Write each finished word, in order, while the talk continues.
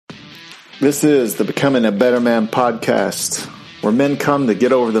This is the Becoming a Better Man podcast, where men come to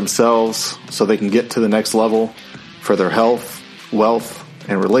get over themselves so they can get to the next level for their health, wealth,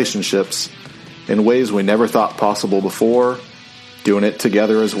 and relationships in ways we never thought possible before, doing it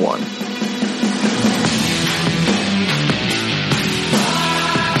together as one.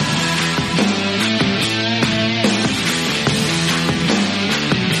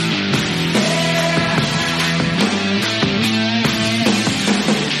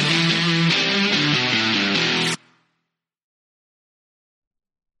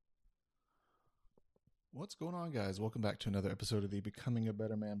 What's going on, guys? Welcome back to another episode of the Becoming a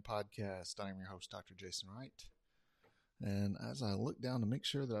Better Man podcast. I'm your host, Dr. Jason Wright. And as I look down to make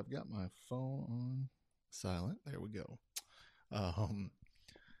sure that I've got my phone on silent, there we go. I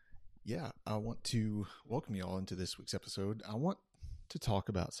want to welcome you all into this week's episode. I want to talk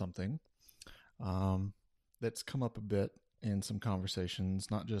about something that's come up a bit in some conversations,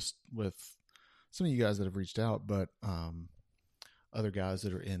 not just with some of you guys that have reached out, but other guys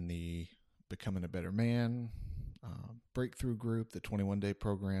that are in the Becoming a Better Man breakthrough group, the 21-day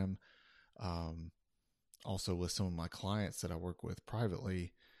program. Also with some of my clients that I work with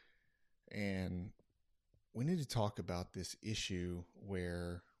privately. And we need to talk about this issue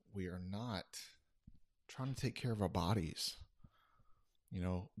where we are not trying to take care of our bodies. You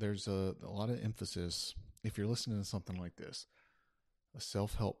know, there's a lot of emphasis, if you're listening to something like this, a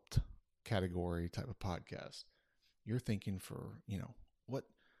self-help category type of podcast, you're thinking for,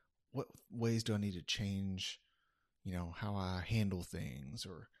 what ways do I need to change, how I handle things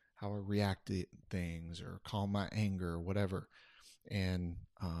or how I react to things or calm my anger or whatever. And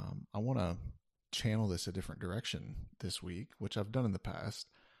I want to channel this a different direction this week, which I've done in the past,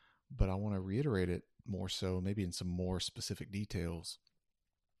 but I want to reiterate it more so, maybe in some more specific details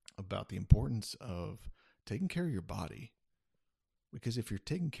about the importance of taking care of your body. Because if you're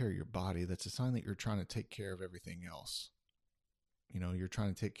taking care of your body, that's a sign that you're trying to take care of everything else. You're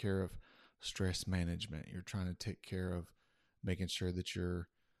trying to take care of stress management. You're trying to take care of making sure that you're,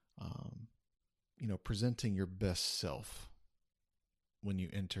 presenting your best self when you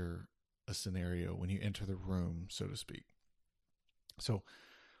enter a scenario, when you enter the room, so to speak. So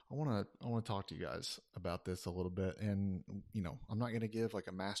I want to talk to you guys about this a little bit. And, I'm not going to give like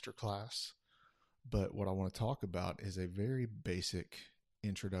a master class, but what I want to talk about is a very basic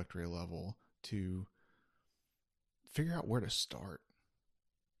introductory level to figure out where to start.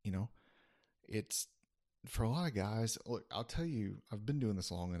 It's for a lot of guys. Look, I'll tell you, I've been doing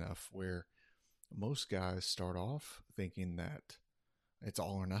this long enough where most guys start off thinking that it's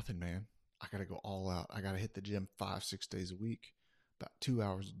all or nothing, man. I got to go all out. I got to hit the gym 5-6 days a week, about 2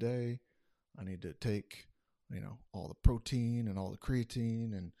 hours a day. I need to take, all the protein and all the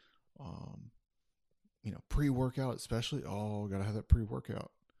creatine and, pre-workout especially. Oh, got to have that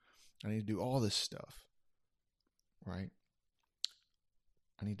pre-workout. I need to do all this stuff, right?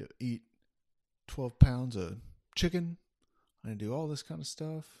 I need to eat 12 pounds of chicken. I need to do all this kind of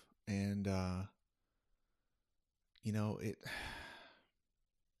stuff. And,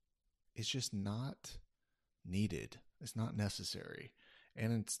 it's just not needed. It's not necessary.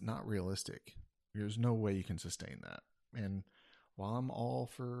 And it's not realistic. There's no way you can sustain that. And while I'm all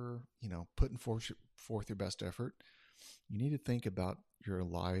for, putting forth your best effort, you need to think about your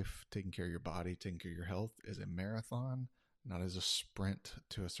life, taking care of your body, taking care of your health as a marathon, not as a sprint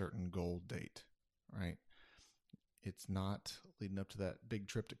to a certain goal date, right? It's not leading up to that big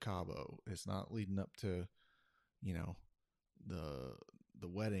trip to Cabo. It's not leading up to, the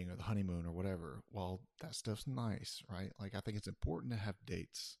wedding or the honeymoon or whatever. While that stuff's nice, right? Like, I think it's important to have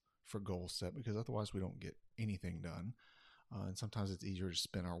dates for goals set because otherwise we don't get anything done. And sometimes it's easier to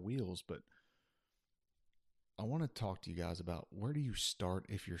spin our wheels, but I want to talk to you guys about where do you start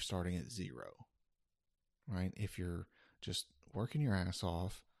if you're starting at zero, right? If you're just working your ass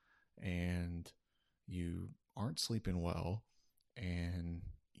off and you aren't sleeping well and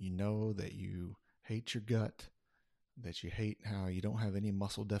you know that you hate your gut, that you hate how you don't have any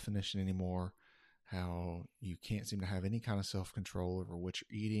muscle definition anymore, how you can't seem to have any kind of self-control over what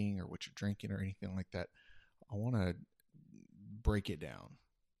you're eating or what you're drinking or anything like that. I want to break it down,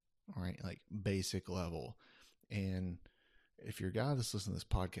 all right, like basic level. And if you're a guy that's listening to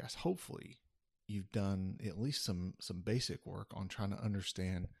this podcast, hopefully you've done at least some basic work on trying to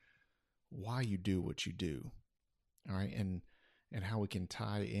understand why you do what you do, all right, and how we can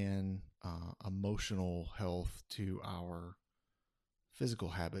tie in emotional health to our physical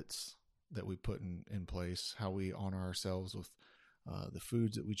habits that we put in place, how we honor ourselves with the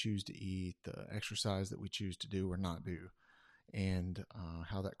foods that we choose to eat, the exercise that we choose to do or not do, and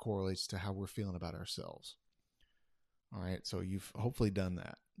how that correlates to how we're feeling about ourselves. All right. So you've hopefully done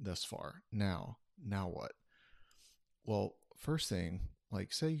that thus far. Now what? Well, first thing,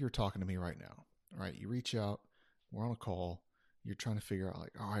 like say you're talking to me right now, all right? You reach out, we're on a call, you're trying to figure out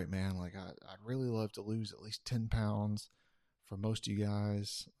like, all right, man, like I'd really love to lose at least 10 pounds. For most of you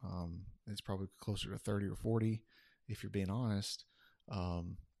guys, it's probably closer to 30 or 40 if you're being honest.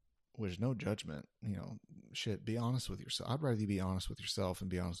 There's no judgment, shit, be honest with yourself. I'd rather you be honest with yourself and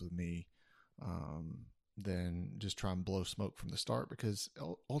be honest with me than just try and blow smoke from the start, because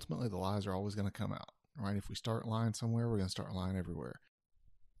ultimately the lies are always going to come out, right? If we start lying somewhere, we're going to start lying everywhere.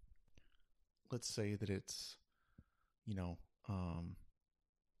 Let's say that it's, you don't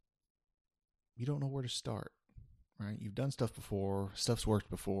know where to start, right? You've done stuff before, stuff's worked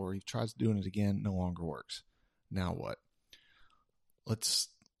before, you've tried doing it again, no longer works. Now what? Let's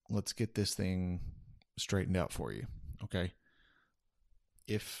get this thing straightened out for you, okay?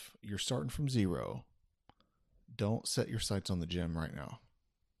 If you're starting from zero, don't set your sights on the gym right now.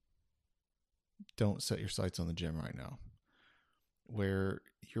 Don't set your sights on the gym right now. Where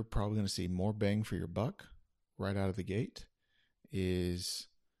you're probably going to see more bang for your buck right out of the gate is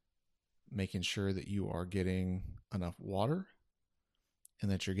making sure that you are getting enough water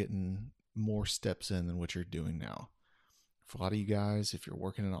and that you're getting more steps in than what you're doing now. For a lot of you guys, if you're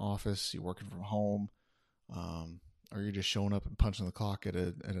working in an office, you're working from home, or you're just showing up and punching the clock at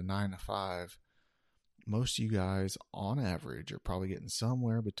a 9 to 5, most of you guys on average are probably getting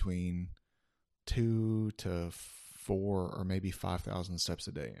somewhere between 2 to 4 or maybe 5,000 steps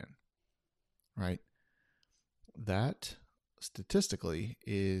a day in, right? That statistically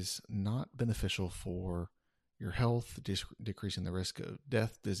is not beneficial for your health, decreasing the risk of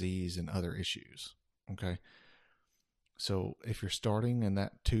death, disease, and other issues, okay? So if you're starting in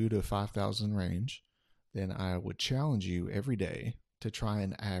that 2 to 5,000 range, then I would challenge you every day to try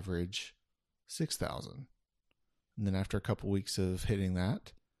and average 6,000. And then after a couple weeks of hitting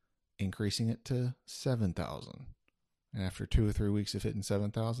that, increasing it to 7,000. And after 2 or 3 weeks of hitting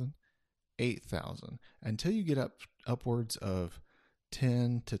 7,000, 8,000, until you get upwards of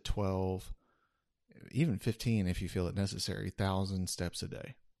 10 to 12, even 15 if you feel it necessary, 1,000 steps a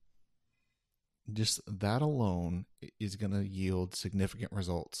day. Just that alone is going to yield significant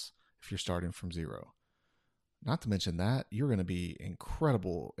results if you're starting from zero. Not to mention that you're going to be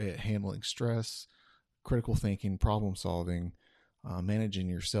incredible at handling stress, critical thinking, problem solving, managing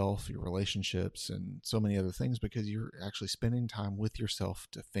yourself, your relationships, and so many other things, because you're actually spending time with yourself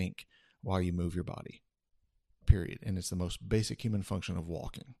to think while you move your body, period. And it's the most basic human function of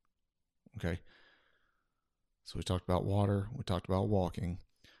walking, okay? So we talked about water, we talked about walking.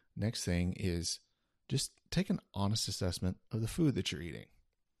 Next thing is just take an honest assessment of the food that you're eating.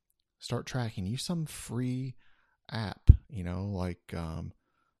 Start tracking. Use some free app, like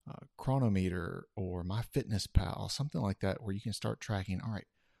Chronometer or MyFitnessPal, something like that, where you can start tracking, all right,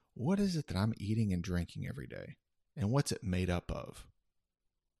 what is it that I'm eating and drinking every day? And what's it made up of?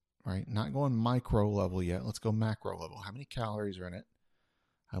 All right, not going micro level yet. Let's go macro level. How many calories are in it?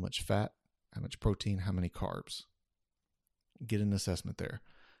 How much fat? How much protein? How many carbs? Get an assessment there.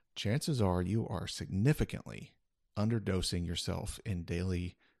 Chances are you are significantly underdosing yourself in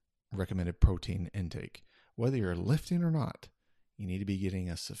daily recommended protein intake. Whether you're lifting or not, you need to be getting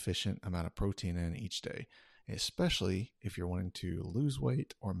a sufficient amount of protein in each day, especially if you're wanting to lose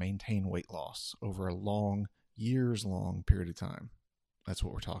weight or maintain weight loss over a long, years-long period of time. That's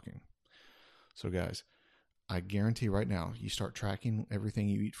what we're talking. So guys, I guarantee right now, you start tracking everything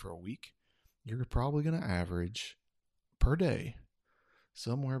you eat for a week, you're probably going to average per day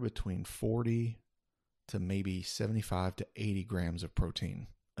somewhere between 40 to maybe 75 to 80 grams of protein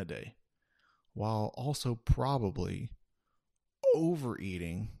a day, while also probably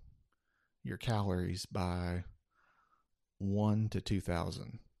overeating your calories by 1 to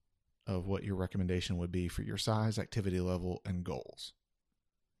 2,000 of what your recommendation would be for your size, activity level, and goals.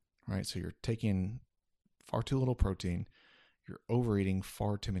 Right? So you're taking far too little protein, you're overeating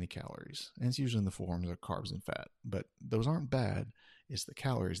far too many calories, and it's usually in the forms of carbs and fat, but those aren't bad. It's the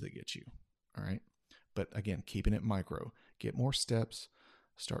calories that get you. All right. But again, keeping it micro, get more steps,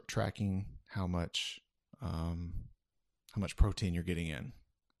 start tracking how much protein you're getting in,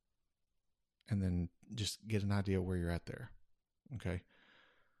 and then just get an idea where you're at there. Okay.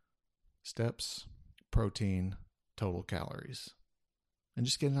 Steps, protein, total calories, and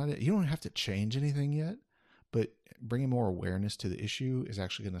just get an idea. You don't have to change anything yet, but bringing more awareness to the issue is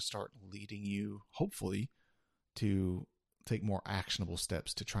actually going to start leading you, hopefully, to take more actionable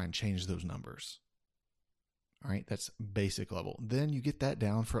steps to try and change those numbers. All right, that's basic level. Then you get that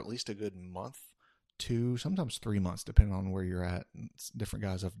down for at least a good month, 2, sometimes 3 months, depending on where you're at. It's different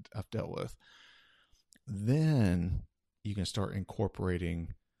guys I've dealt with. Then you can start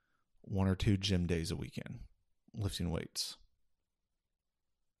incorporating 1 or 2 gym days a weekend, lifting weights.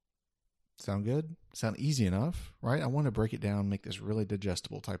 Sound good? Sound easy enough, right? I want to break it down, make this really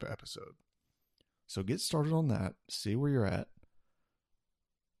digestible type of episode. So get started on that, see where you're at,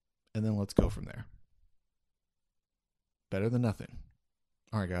 and then let's go from there. Better than nothing.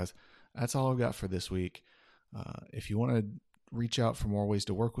 All right, guys, that's all I've got for this week. If you want to reach out for more ways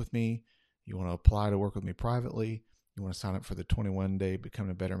to work with me, you want to apply to work with me privately, you want to sign up for the 21-day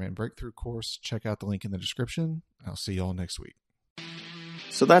Becoming a Better Man Breakthrough course, check out the link in the description. I'll see you all next week.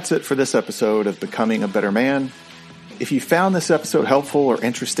 So that's it for this episode of Becoming a Better Man. If you found this episode helpful or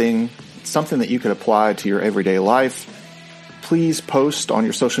interesting, something that you could apply to your everyday life, please post on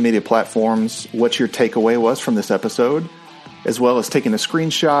your social media platforms what your takeaway was from this episode, as well as taking a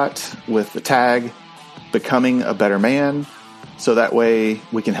screenshot with the tag Becoming a Better Man, so that way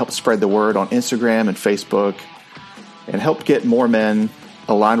we can help spread the word on Instagram and Facebook and help get more men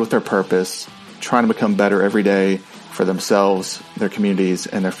aligned with their purpose, trying to become better every day for themselves, their communities,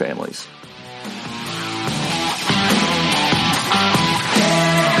 and their families.